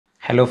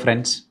Hello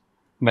friends,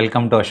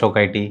 welcome to Ashok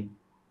IT.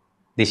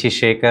 This is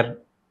Shekhar,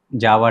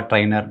 Java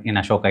trainer in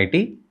Ashok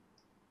IT.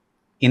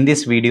 In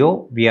this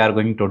video, we are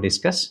going to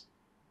discuss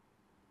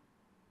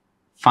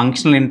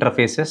functional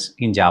interfaces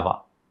in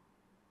Java.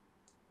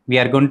 We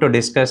are going to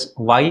discuss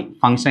why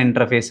functional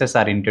interfaces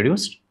are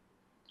introduced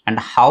and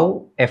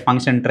how a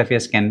functional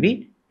interface can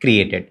be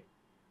created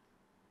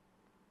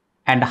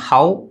and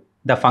how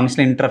the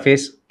functional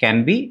interface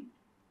can be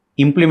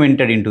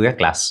implemented into a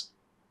class.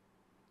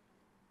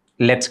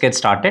 Let's get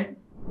started.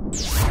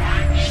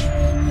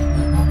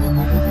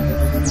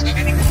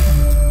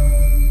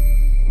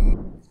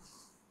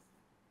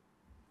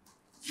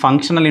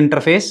 Functional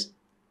interface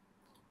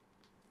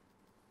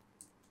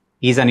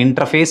is an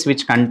interface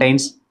which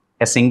contains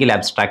a single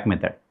abstract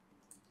method.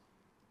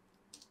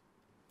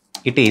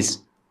 It is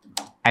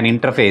an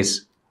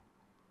interface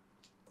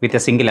with a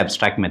single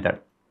abstract method.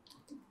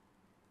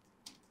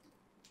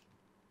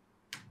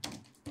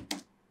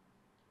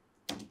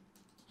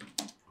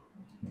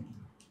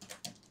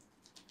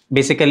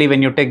 Basically,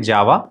 when you take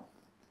Java,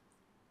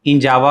 in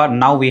Java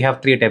now we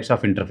have three types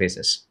of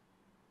interfaces.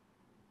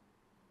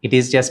 It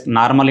is just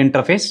normal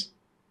interface,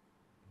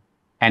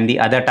 and the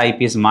other type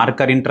is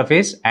marker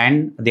interface,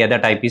 and the other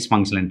type is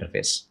functional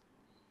interface.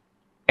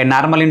 A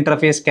normal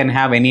interface can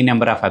have any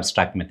number of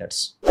abstract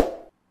methods.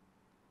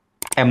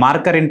 A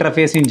marker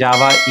interface in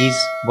Java is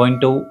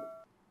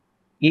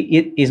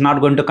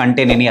not going to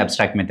contain any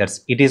abstract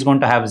methods. It is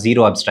going to have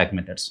zero abstract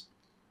methods.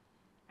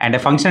 And a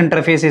function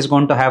interface is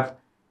going to have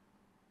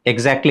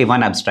exactly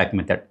one abstract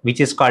method, which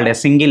is called a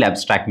single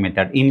abstract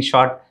method. In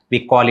short,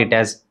 we call it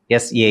as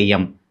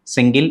SAM,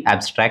 single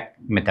abstract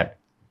method.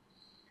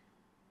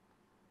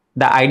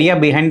 The idea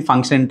behind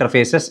functional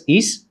interfaces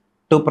is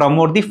to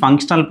promote the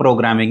functional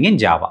programming in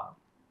Java.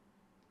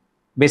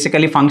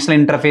 Basically, functional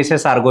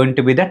interfaces are going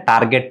to be the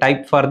target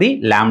type for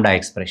the Lambda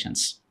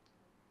expressions.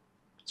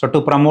 So to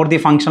promote the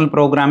functional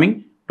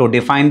programming, to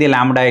define the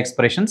Lambda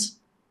expressions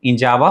in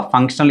Java,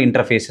 functional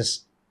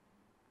interfaces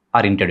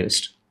are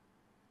introduced.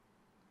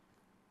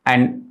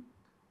 And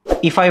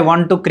if I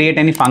want to create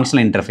any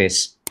functional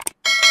interface,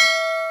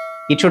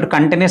 it should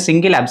contain a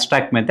single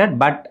abstract method,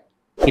 but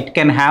it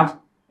can have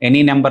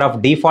any number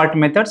of default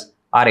methods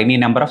or any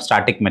number of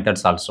static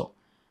methods also.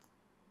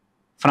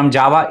 From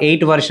Java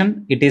 8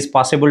 version, it is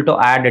possible to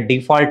add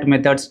default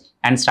methods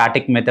and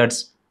static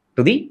methods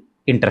to the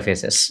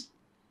interfaces.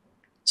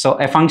 So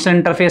a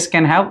functional interface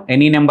can have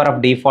any number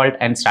of default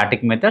and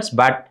static methods,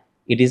 but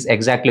it is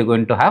exactly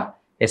going to have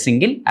a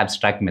single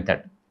abstract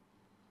method.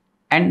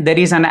 And there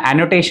is an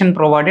annotation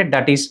provided,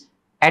 that is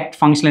at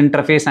functional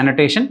interface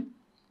annotation,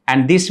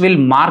 and this will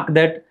mark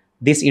that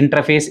this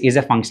interface is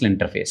a functional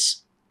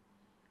interface.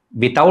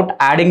 Without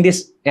adding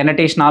this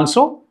annotation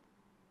also,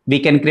 we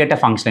can create a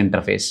functional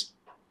interface.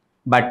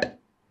 But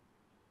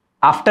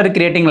after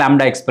creating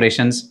Lambda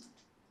expressions,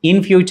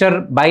 in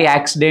future by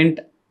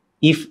accident,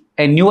 if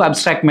a new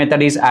abstract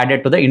method is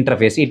added to the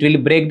interface, it will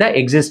break the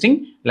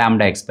existing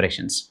Lambda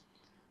expressions.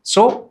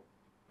 So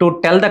to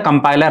tell the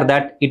compiler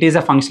that it is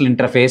a functional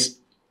interface,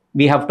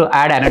 we have to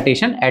add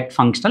annotation at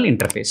functional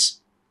interface.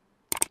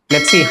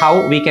 Let's see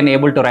how we can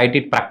able to write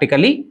it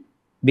practically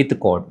with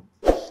code.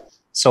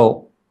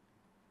 So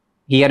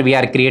here we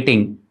are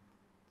creating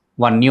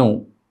one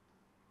new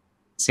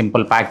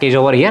simple package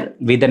over here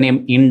with the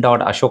name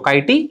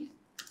in.ashokit,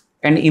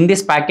 and in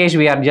this package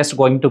we are just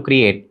going to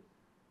create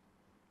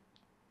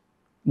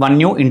one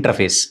new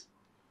interface,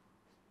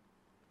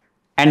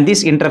 and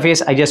this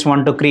interface I just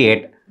want to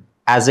create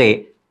as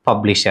a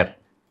publisher.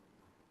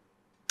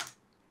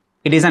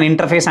 It is an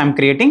interface I am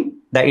creating.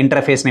 The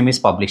interface name is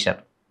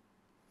publisher.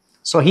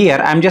 So here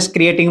I am just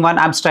creating one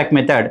abstract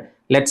method.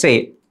 Let's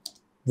say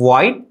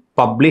void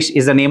publish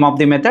is the name of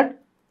the method,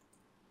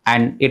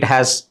 and it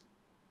has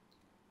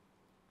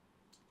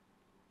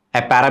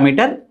a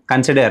parameter,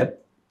 consider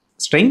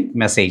string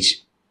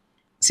message.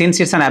 Since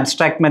it's an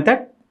abstract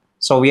method,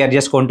 so we are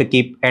just going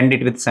to end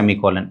it with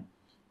semicolon.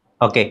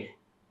 Okay.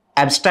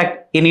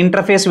 Abstract in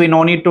interface, we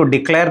no need to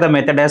declare the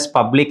method as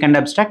public and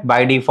abstract.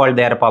 By default,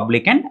 they are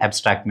public and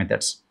abstract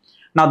methods.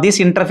 Now this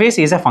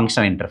interface is a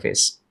functional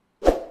interface.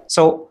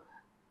 So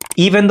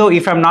even though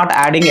if I'm not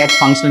adding at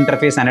functional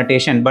interface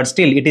annotation, but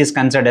still it is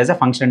considered as a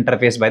functional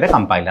interface by the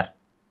compiler.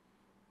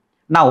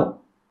 Now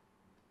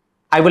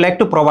I would like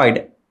to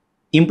provide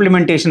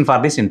implementation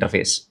for this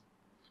interface.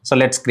 So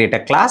let's create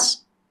a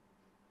class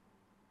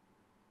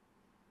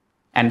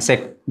and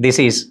say this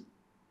is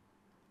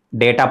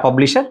data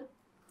publisher.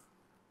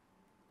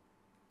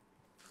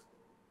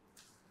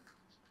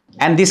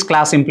 And this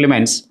class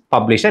implements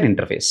publisher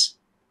interface.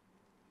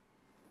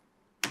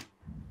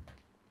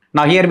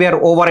 Now here we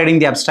are overriding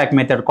the abstract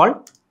method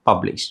called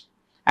publish.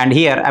 And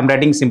here I'm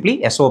writing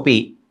simply SOP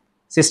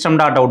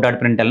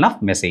system.out.println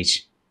of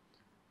message.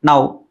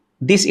 Now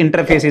this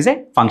interface is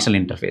a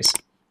functional interface.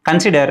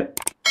 Consider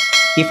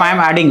if I am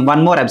adding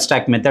one more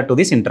abstract method to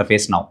this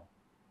interface now.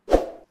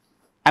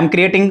 I'm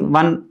creating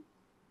one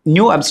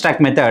new abstract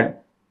method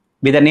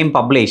with the name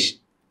publish,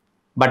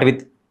 but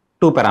with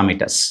two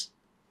parameters.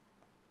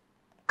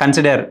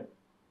 Consider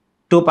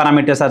two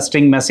parameters are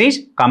string message,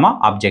 comma,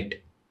 object.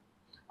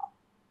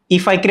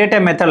 If I create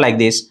a method like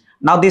this,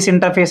 now this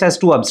interface has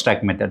two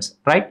abstract methods,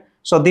 right?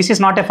 So this is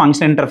not a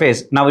functional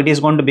interface. Now it is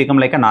going to become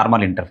like a normal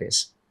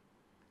interface.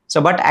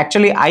 So, but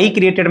actually I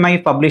created my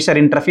publisher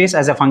interface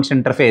as a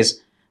function interface,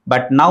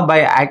 but now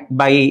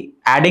by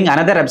adding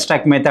another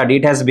abstract method,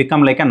 it has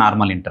become like a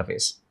normal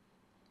interface.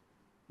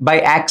 By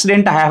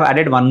accident, I have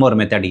added one more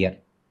method here.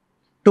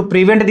 To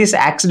prevent this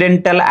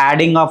accidental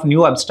adding of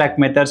new abstract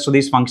methods to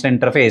this function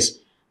interface,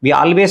 we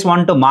always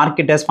want to mark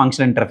it as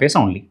function interface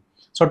only.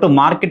 So to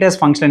mark it as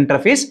function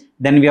interface,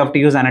 then we have to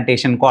use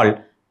annotation called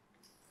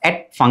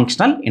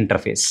 @functional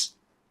interface.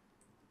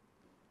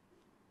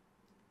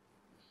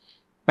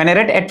 When I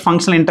write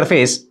 @functional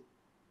interface,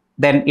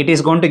 then it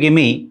is going to give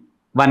me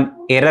one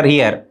error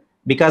here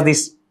because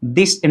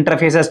this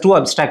interface has two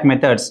abstract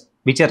methods,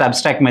 which are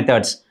abstract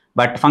methods,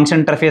 but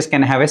function interface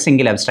can have a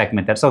single abstract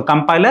method. So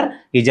compiler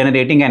is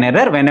generating an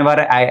error whenever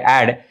I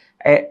add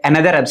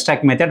another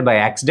abstract method by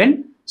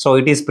accident. So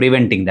it is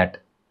preventing that.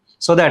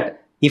 So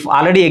that if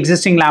already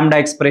existing Lambda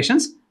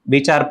expressions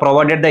which are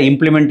provided the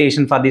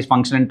implementation for this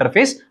function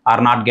interface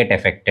are not get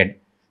affected.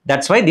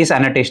 That's why this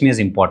annotation is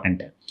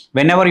important.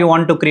 Whenever you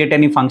want to create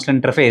any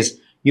function interface,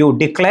 you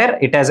declare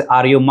it as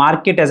or you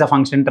mark it as a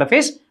function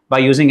interface by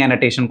using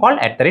annotation called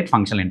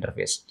 @functional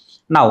interface.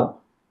 Now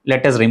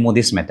let us remove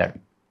this method.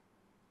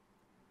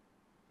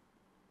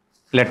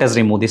 Let us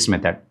remove this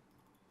method.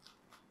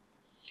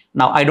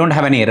 Now I don't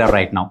have any error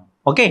right now.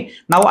 Okay.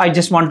 Now I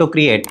just want to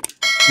create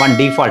one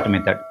default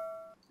method.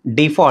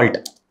 Default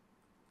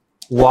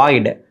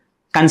void.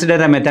 Consider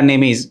the method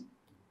name is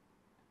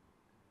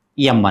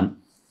m1.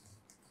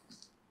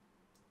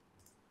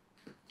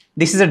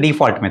 This is a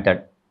default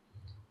method.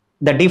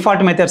 The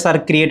default methods are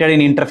created in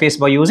interface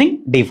by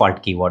using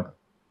default keyword.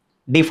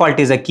 Default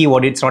is a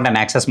keyword. It's not an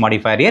access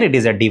modifier here. It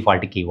is a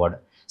default keyword.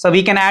 So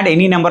we can add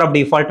any number of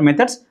default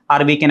methods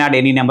or we can add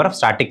any number of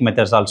static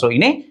methods also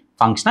in a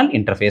functional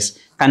interface.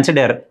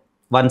 Consider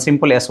one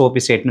simple SOP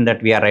statement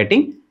that we are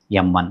writing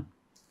m1.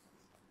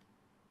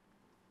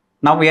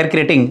 Now we are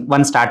creating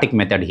one static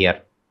method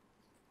here.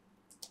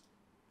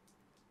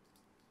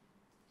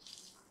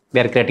 We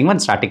are creating one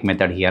static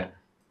method here.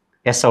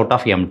 S out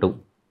of m2.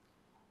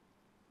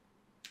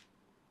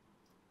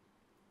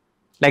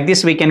 Like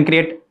this we can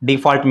create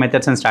default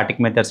methods and static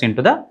methods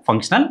into the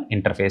functional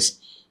interface.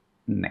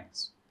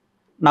 Next.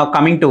 Now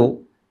coming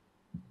to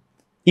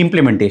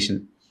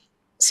implementation.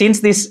 Since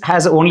this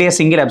has only a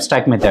single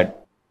abstract method,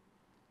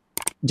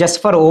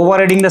 just for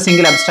overriding the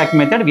single abstract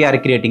method, we are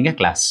creating a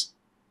class.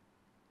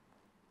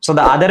 So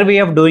the other way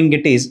of doing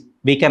it is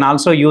we can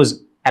also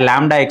use a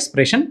Lambda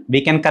expression.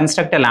 We can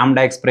construct a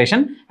Lambda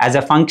expression as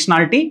a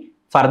functionality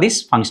for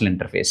this functional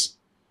interface.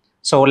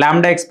 So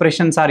Lambda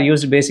expressions are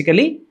used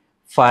basically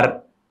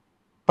for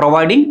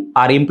providing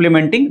or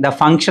implementing the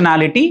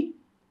functionality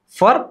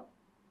for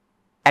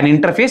an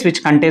interface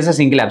which contains a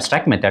single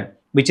abstract method,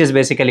 which is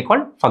basically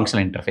called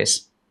functional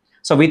interface.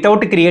 So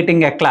without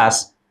creating a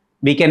class,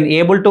 we can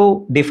able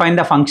to define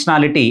the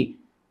functionality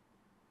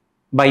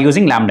by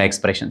using Lambda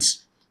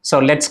expressions. So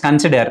let's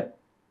consider,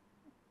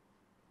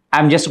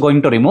 I'm just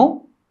going to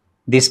remove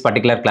this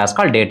particular class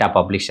called data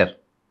publisher.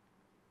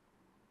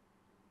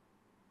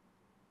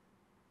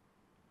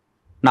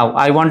 Now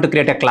I want to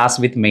create a class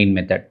with main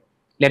method.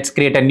 Let's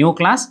create a new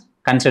class.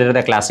 Consider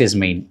the class is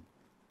main.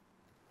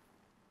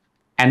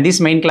 And this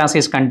main class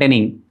is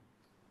containing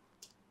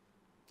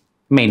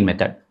main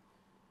method.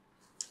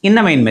 In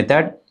the main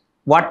method,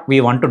 what we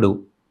want to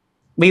do?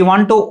 We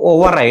want to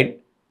override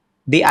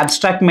the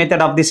abstract method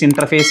of this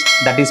interface,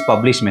 that is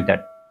publish method,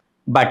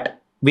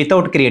 but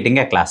without creating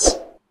a class.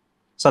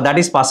 So that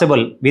is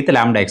possible with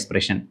Lambda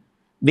expression.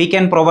 We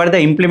can provide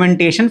the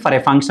implementation for a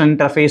function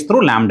interface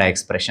through Lambda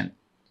expression.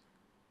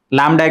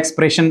 Lambda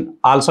expression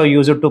also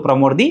used to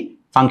promote the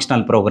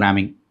functional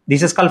programming.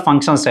 This is called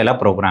functional style of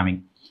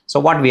programming. So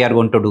what we are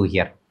going to do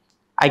here?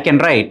 I can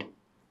write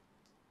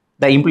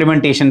the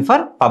implementation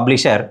for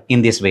publisher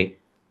in this way.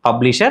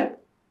 Publisher,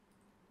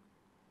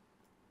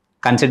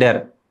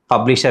 consider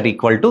publisher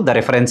equal to the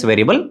reference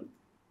variable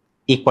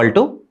equal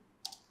to.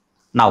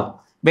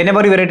 Now,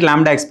 whenever you write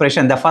Lambda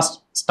expression, the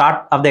first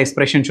start of the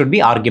expression should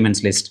be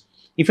arguments list.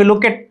 If you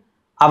look at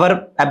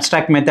our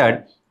abstract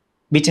method,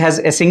 which has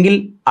a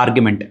single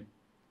argument,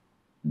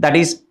 that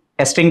is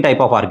a string type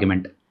of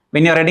argument.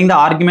 When you are writing the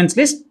arguments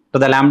list to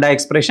the Lambda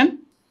expression,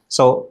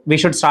 so we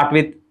should start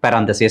with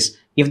parenthesis.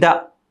 If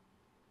the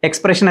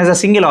expression has a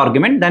single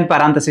argument, then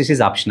parenthesis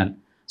is optional.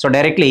 So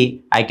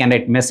directly I can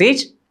write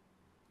message,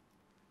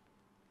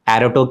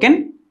 arrow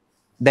token,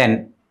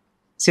 then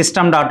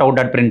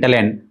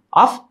system.out.println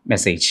of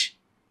message.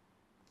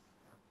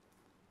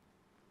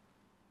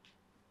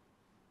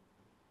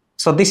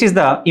 So this is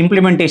the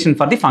implementation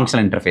for the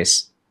functional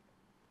interface.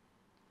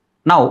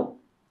 Now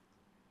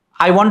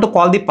I want to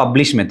call the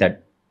publish method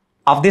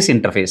of this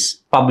interface,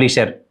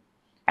 publisher.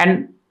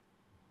 And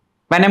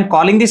when I'm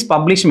calling this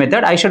publish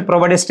method, I should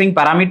provide a string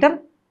parameter.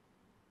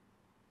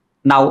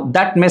 Now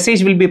that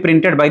message will be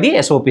printed by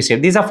the SOP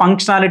state. This is a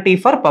functionality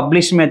for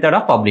publish method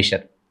of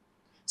publisher.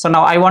 So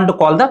now I want to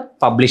call the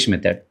publish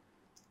method.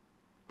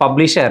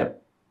 Publisher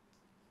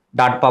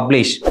dot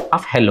publish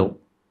of hello.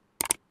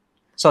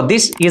 So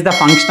this is the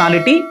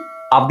functionality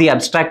of the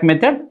abstract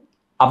method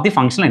of the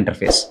functional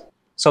interface.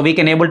 So we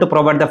can able to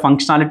provide the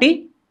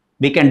functionality.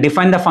 We can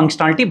define the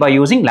functionality by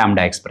using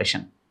Lambda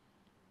expression.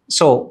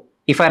 So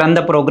if I run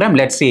the program,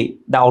 let's see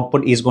the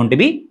output is going to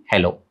be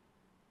hello.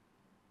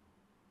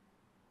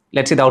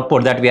 Let's see the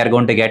output that we are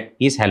going to get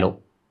is hello.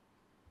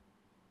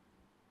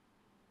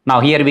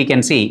 Now here we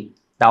can see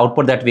the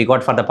output that we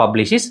got for the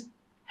publish is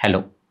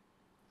hello.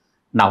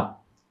 Now,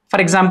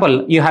 for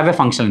example, you have a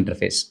functional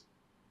interface.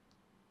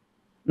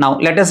 Now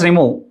let us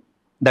remove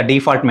the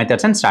default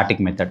methods and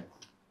static method.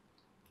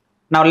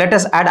 Now let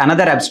us add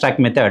another abstract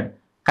method.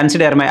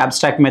 Consider my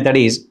abstract method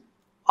is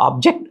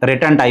object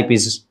return type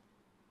is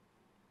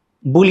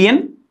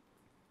Boolean.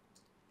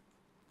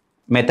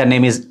 Method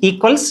name is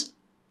equals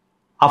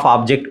of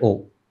object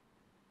O.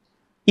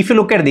 If you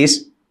look at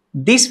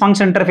this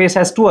function interface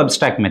has two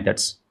abstract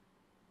methods,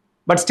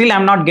 but still I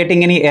am not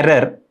getting any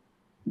error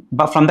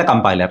from the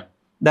compiler.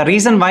 The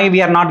reason why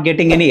we are not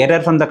getting any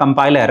error from the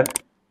compiler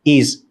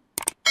is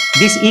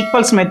this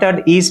equals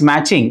method is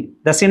matching,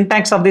 the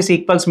syntax of this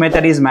equals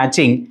method is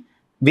matching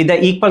with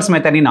the equals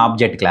method in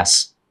object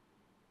class.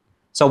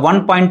 So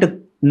one point to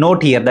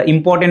note here, the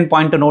important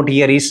point to note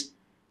here is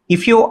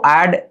if you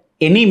add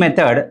any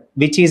method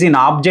which is in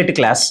object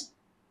class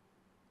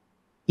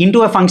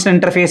into a function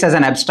interface as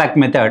an abstract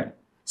method,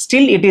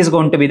 still it is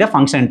going to be the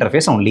function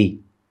interface only.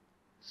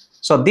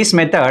 So this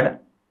method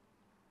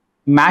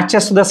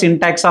matches to the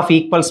syntax of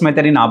equals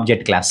method in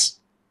object class.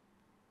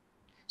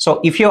 So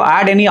if you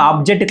add any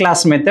object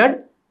class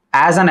method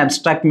as an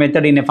abstract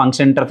method in a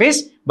function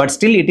interface, but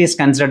still it is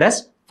considered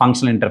as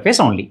functional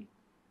interface only.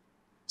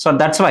 So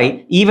that's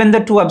why even the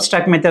two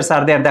abstract methods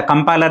are there, the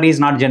compiler is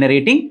not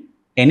generating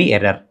any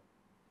error,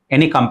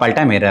 any compile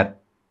time error,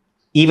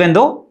 even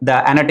though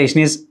the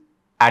annotation is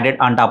added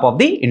on top of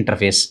the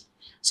interface.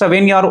 So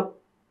when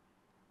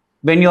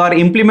you are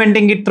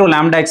implementing it through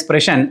Lambda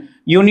expression,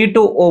 you need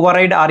to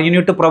override or you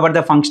need to provide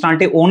the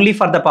functionality only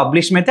for the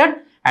publish method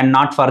and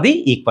not for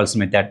the equals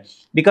method,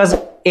 because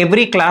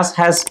every class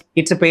has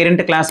its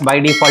parent class by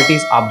default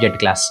is object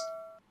class.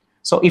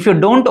 So if you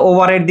don't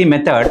override the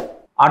method,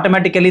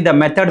 automatically the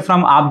method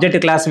from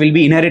object class will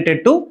be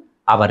inherited to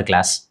our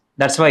class.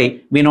 That's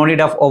why we no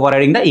need of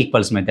overriding the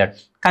equals method.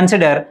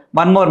 Consider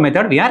one more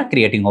method we are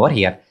creating over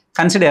here.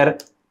 Consider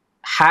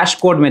hash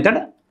code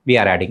method we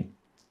are adding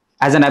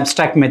as an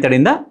abstract method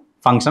in the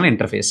functional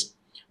interface.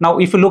 Now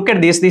if you look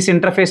at this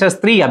interface has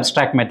three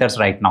abstract methods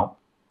right now.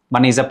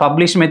 One is a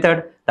publish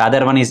method, the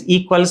other one is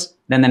equals,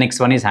 then the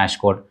next one is hash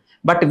code.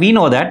 But we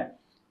know that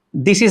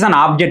this is an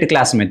object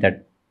class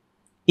method.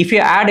 If you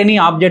add any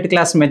object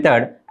class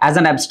method as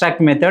an abstract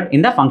method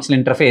in the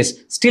functional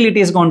interface, still it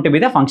is going to be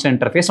the functional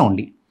interface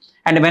only.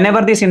 And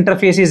whenever this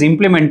interface is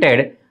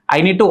implemented,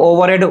 I need to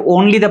override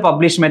only the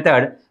publish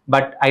method,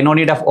 but I no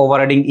need of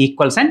overriding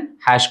equals and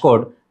hash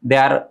code. They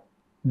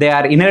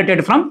are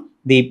inherited from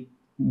the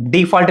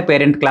default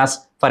parent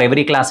class for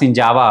every class in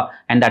Java,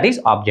 and that is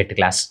object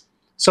class.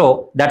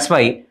 So that's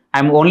why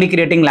I'm only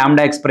creating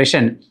Lambda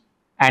expression,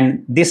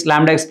 and this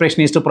Lambda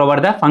expression is to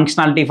provide the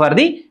functionality for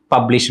the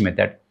publish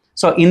method.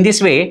 So in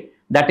this way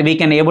that we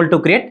can able to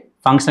create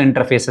functional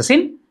interfaces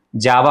in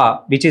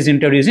Java, which is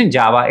introduced in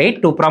Java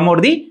 8 to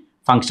promote the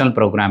functional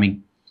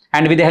programming.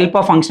 And with the help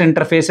of functional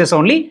interfaces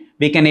only,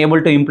 we can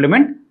able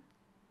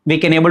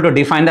to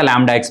define the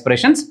Lambda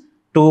expressions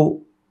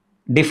to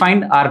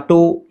define or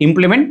to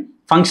implement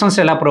functional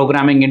style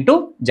programming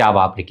into Java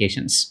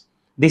applications.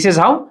 This is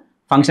how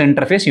functional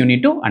interface you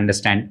need to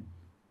understand.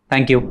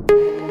 Thank you.